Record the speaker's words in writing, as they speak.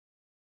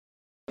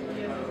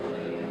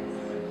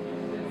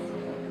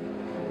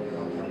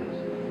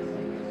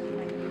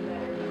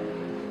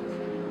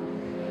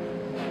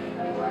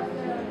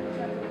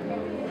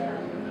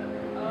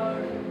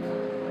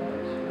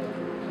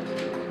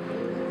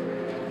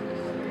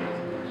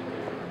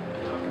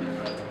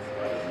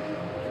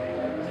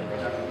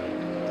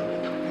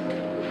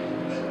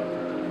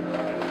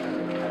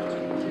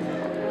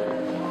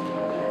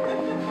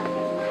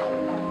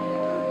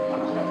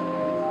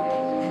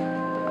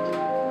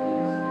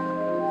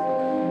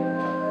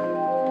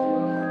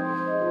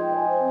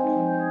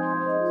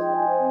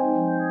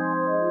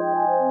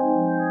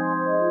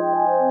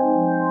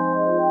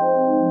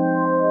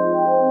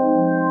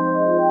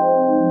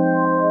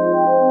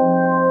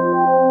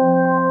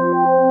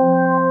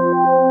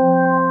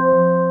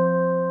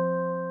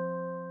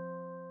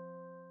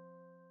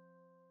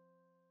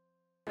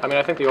mean,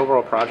 I think the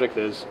overall project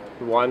is,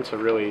 one, to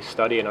really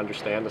study and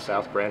understand the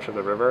south branch of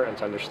the river and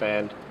to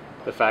understand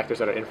the factors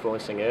that are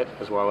influencing it,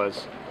 as well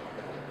as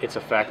its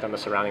effect on the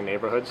surrounding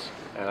neighborhoods.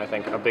 And I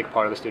think a big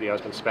part of the studio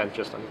has been spent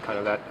just on kind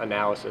of that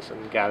analysis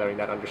and gathering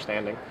that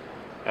understanding.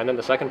 And then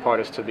the second part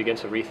is to begin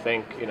to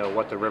rethink,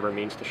 what the river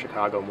means to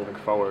Chicago moving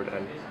forward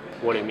and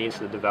what it means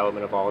to the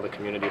development of all of the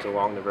communities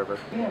along the river.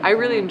 I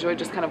really enjoyed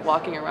just kind of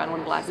walking around. One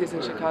of the last days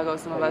in Chicago,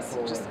 some of us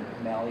just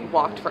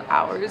walked for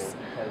hours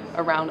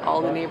around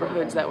all the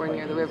neighborhoods that were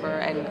near the river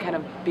and kind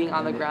of being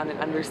on the ground and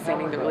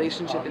understanding the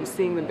relationship and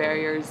seeing the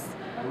barriers,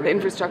 the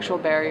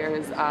infrastructural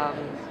barriers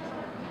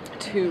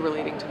to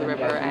relating to the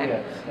river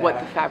and what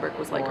the fabric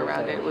was like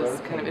around it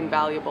was kind of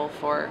invaluable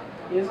for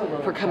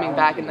coming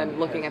back and then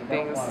looking at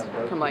things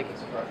from like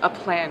a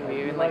plan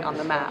view and like on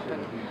the map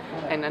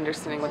and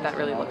understanding what that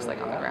really looks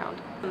like on the ground.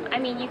 I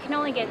mean, you can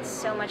only get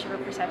so much of a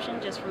perception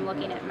just from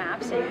looking at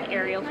maps and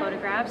aerial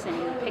photographs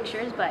and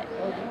pictures, but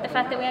the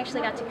fact that we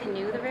actually got to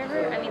canoe the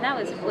river, I mean, that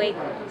was way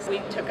cool.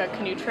 We took a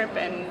canoe trip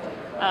and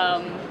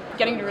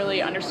getting to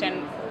really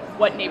understand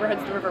what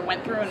neighborhoods the river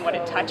went through and what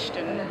it touched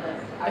and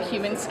the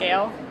human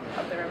scale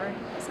of the river.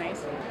 It's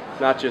nice.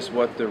 Not just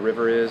what the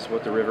river is,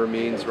 what the river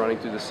means running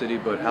through the city,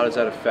 but how does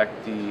that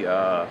affect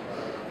the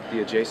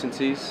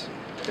adjacencies,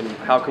 and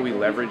how can we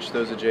leverage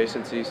those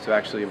adjacencies to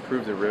actually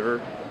improve the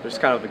river? There's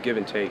kind of a give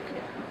and take.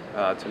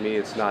 To me,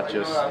 it's not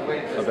just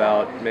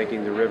about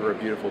making the river a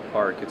beautiful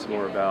park, it's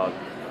more about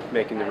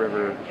making the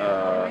river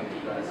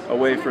a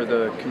way for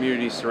the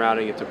community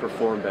surrounding it to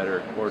perform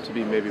better or to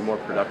be maybe more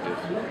productive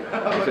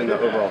within the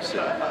overall city.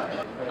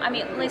 I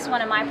mean, at least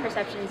one of my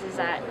perceptions is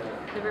that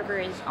the river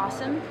is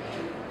awesome,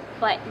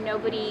 but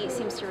nobody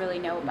seems to really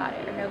know about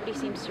it, or nobody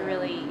seems to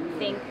really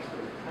think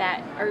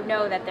that or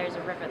know that there's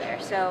a river there.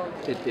 So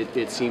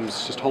it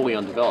seems just wholly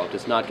undeveloped.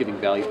 It's not giving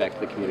value back to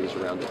the communities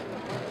around it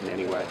in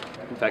any way.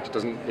 In fact, it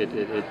doesn't.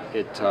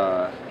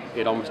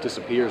 It almost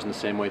disappears in the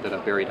same way that a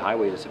buried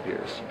highway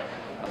disappears.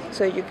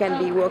 So you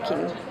can be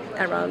walking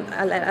around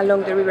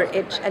along the river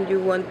edge and you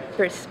won't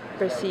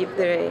perceive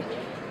the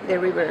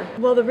river.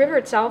 Well, the river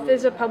itself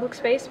is a public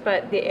space,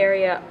 but the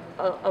area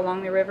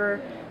along the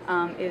river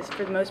is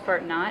for the most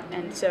part not,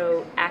 and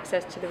so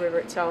access to the river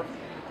itself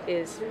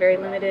is very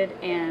limited,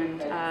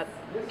 and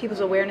people's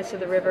awareness of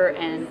the river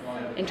and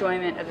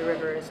enjoyment of the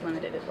river is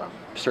limited as well.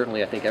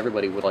 Certainly, I think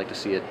everybody would like to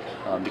see it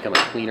become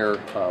a cleaner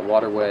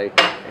waterway,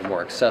 a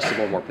more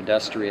accessible, more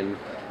pedestrian,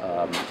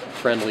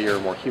 friendlier,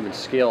 more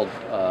human-scaled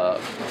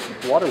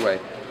waterway.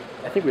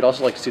 I think we'd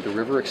also like to see the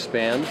river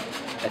expand.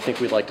 I think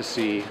we'd like to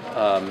see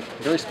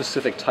very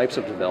specific types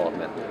of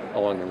development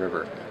along the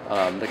river.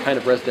 The kind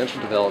of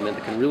residential development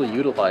that can really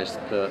utilize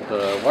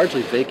the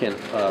largely vacant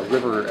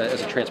river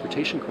as a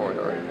transportation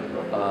corridor.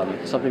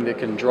 Something that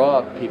can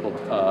draw people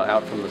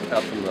out from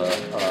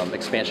the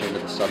expansion into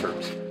the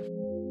suburbs.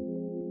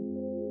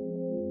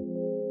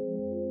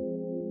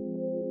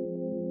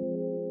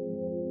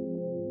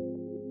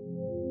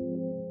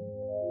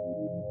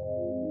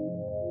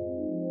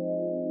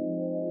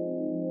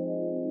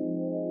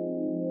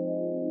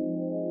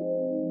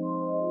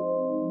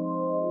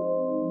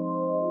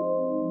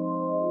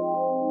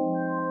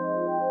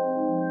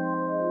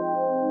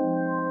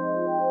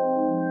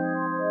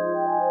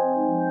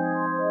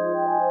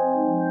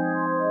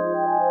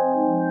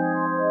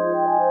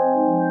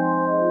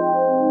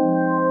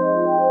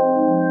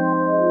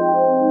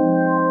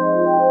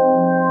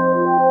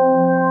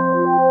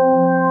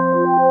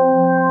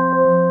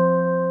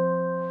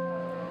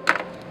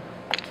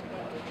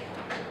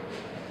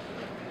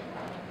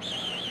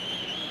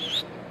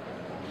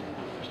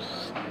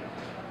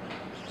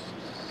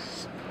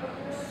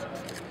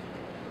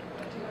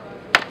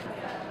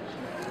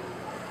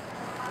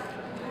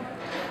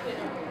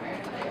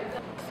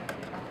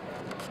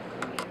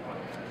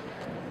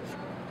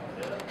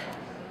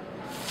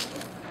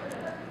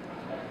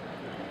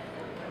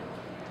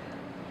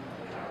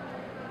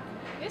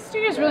 This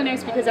studio is really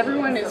nice because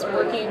everyone is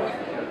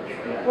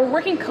we're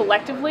working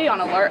collectively on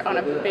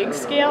a big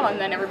scale, and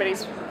then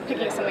everybody's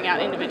picking something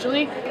out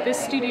individually. This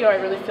studio, I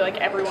really feel like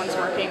everyone's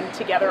working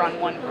together on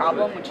one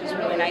problem, which is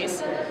really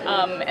nice,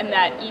 and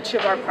that each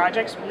of our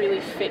projects really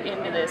fit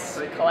into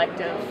this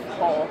collective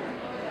whole.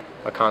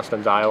 A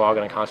constant dialogue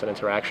and a constant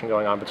interaction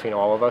going on between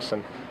all of us,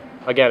 and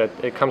again,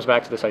 it comes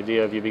back to this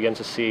idea of you begin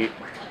to see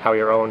how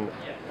your own,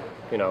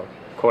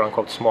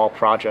 quote-unquote small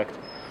project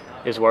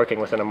is working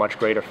within a much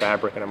greater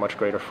fabric and a much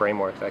greater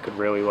framework that could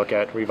really look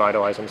at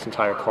revitalizing this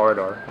entire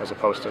corridor as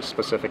opposed to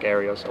specific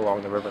areas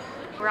along the river.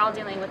 we're all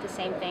dealing with the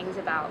same things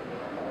about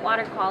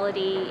water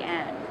quality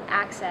and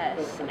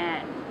access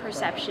and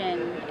perception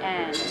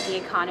and the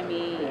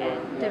economy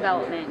and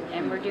development,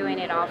 and we're doing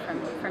it all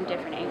from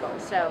different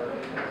angles. So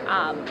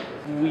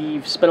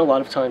we've spent a lot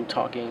of time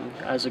talking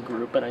as a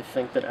group, and I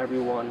think that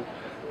everyone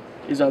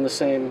is on the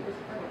same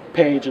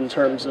page in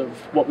terms of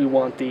what we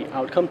want the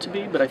outcome to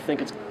be, but I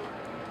think it's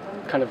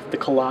kind of the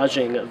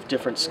collaging of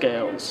different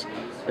scales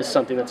is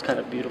something that's kind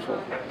of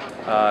beautiful.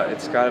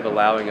 It's kind of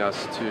allowing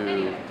us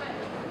to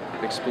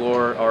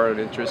explore our own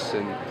interests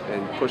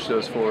and push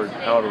those forward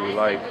however we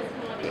like.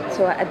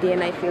 So at the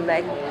end, I feel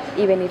like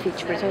even if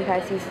each person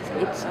has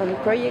its own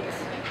projects,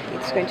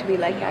 it's going to be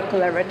like a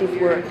collaborative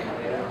work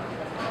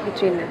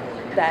between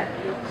that,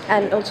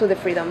 and also the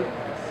freedom.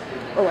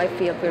 Oh, I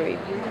feel very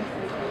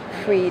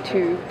free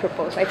to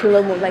propose. I feel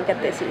almost like a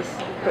thesis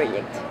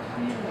project.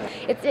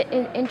 It's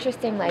an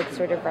interesting, like,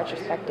 sort of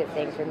retrospective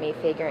thing for me,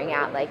 figuring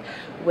out like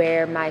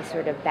where my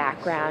sort of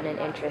background and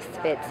interest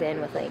fits in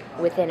with like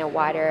within a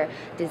wider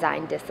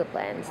design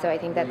discipline. So I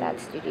think that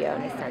studio,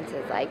 in a sense,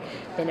 has like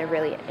been a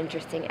really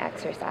interesting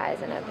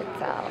exercise in of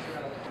itself.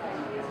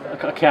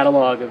 A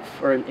catalog of,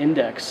 or an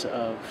index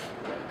of,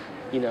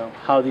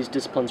 how these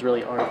disciplines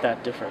really aren't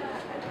that different.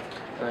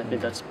 And I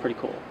think that's pretty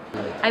cool.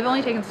 I've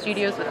only taken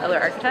studios with other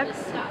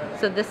architects,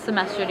 so this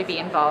semester to be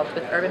involved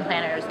with urban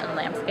planners and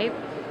landscape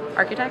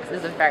architects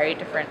is a very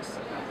different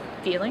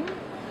feeling.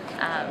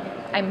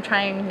 I'm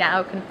trying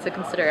now to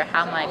consider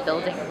how my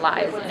building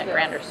lies in a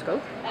grander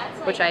scope,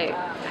 which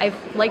I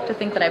like to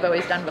think that I've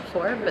always done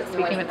before, but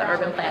speaking with the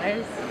urban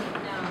planners,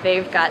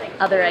 they've got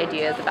other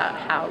ideas about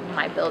how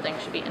my building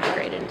should be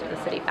integrated into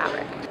the city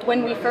fabric.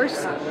 When we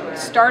first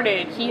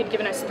started, he had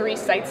given us 3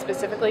 sites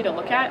specifically to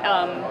look at,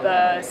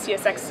 the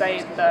CSX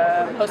site,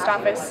 the post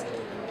office,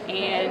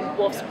 and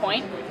Wolf's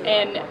Point,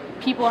 and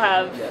people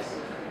have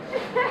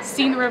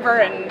seen the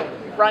river and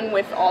run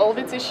with all of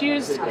its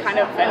issues, kind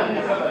of,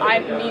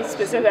 and me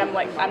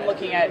specifically, I'm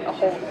looking at a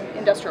whole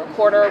industrial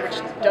corridor, which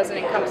doesn't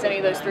encompass any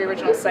of those 3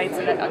 original sites,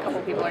 and a couple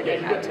people are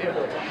doing that too.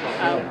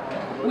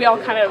 We all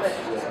kind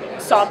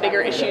of saw bigger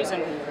issues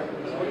and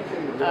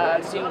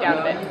zoomed down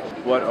a bit.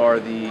 What are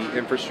the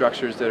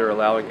infrastructures that are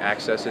allowing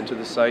access into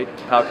the site?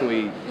 How can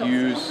we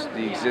use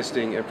the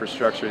existing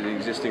infrastructure, the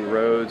existing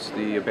roads,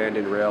 the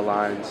abandoned rail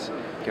lines?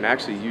 Can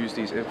actually use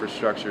these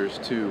infrastructures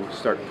to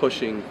start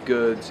pushing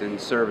goods and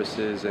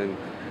services and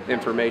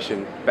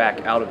information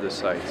back out of the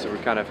site. So we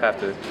kind of have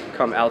to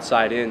come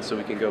outside in so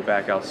we can go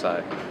back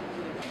outside.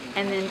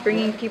 And then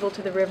bringing people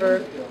to the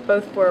river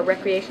both for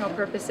recreational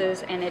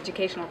purposes and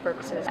educational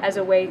purposes as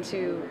a way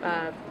to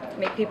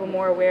make people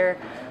more aware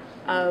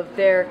of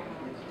their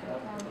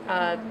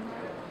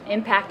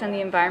impact on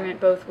the environment,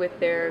 both with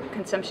their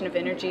consumption of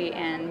energy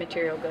and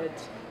material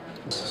goods.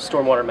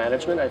 Stormwater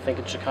management, I think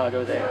in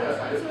Chicago they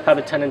have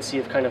a tendency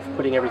of kind of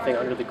putting everything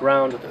under the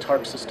ground with the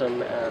tarp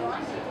system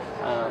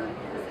and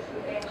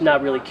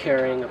not really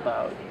caring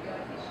about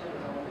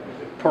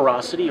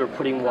porosity or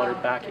putting water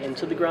back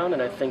into the ground,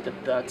 and I think that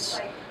that's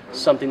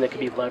something that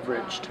could be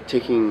leveraged.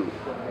 Taking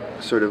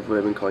sort of what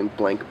I've been calling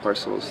blank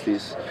parcels,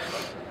 these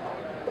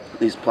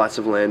plots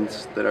of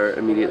land that are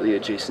immediately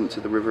adjacent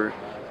to the river,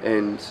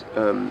 and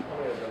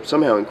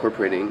somehow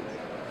incorporating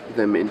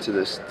them into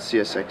this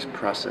CSX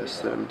process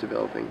that I'm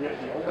developing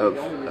of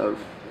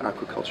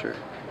aquaculture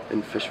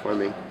and fish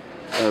farming.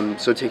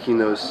 So taking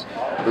those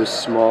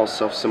small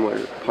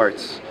self-similar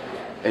parts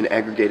and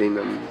aggregating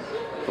them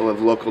will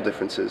have local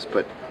differences,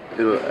 but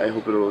I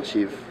hope it'll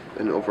achieve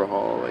an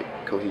overhaul,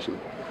 like, cohesion.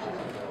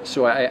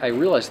 So I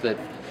realized that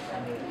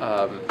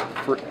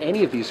for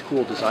any of these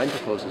cool design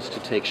proposals to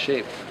take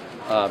shape,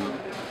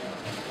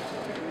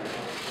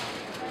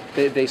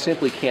 they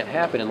simply can't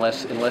happen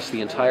unless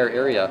the entire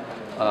area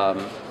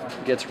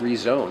gets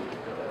rezoned.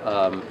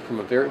 From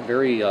a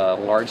very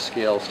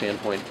large-scale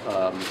standpoint,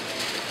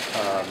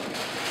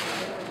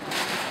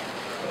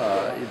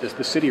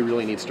 the city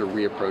really needs to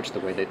reapproach the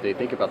way they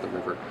think about the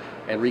river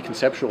and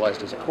reconceptualize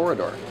it as a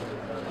corridor.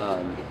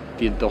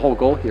 The whole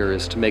goal here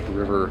is to make the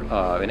river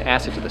an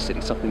asset to the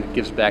city, something that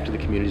gives back to the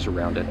communities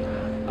around it.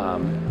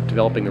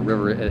 Developing the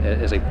river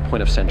as a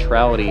point of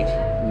centrality,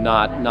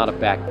 not a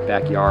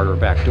backyard or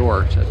back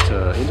door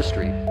to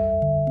industry.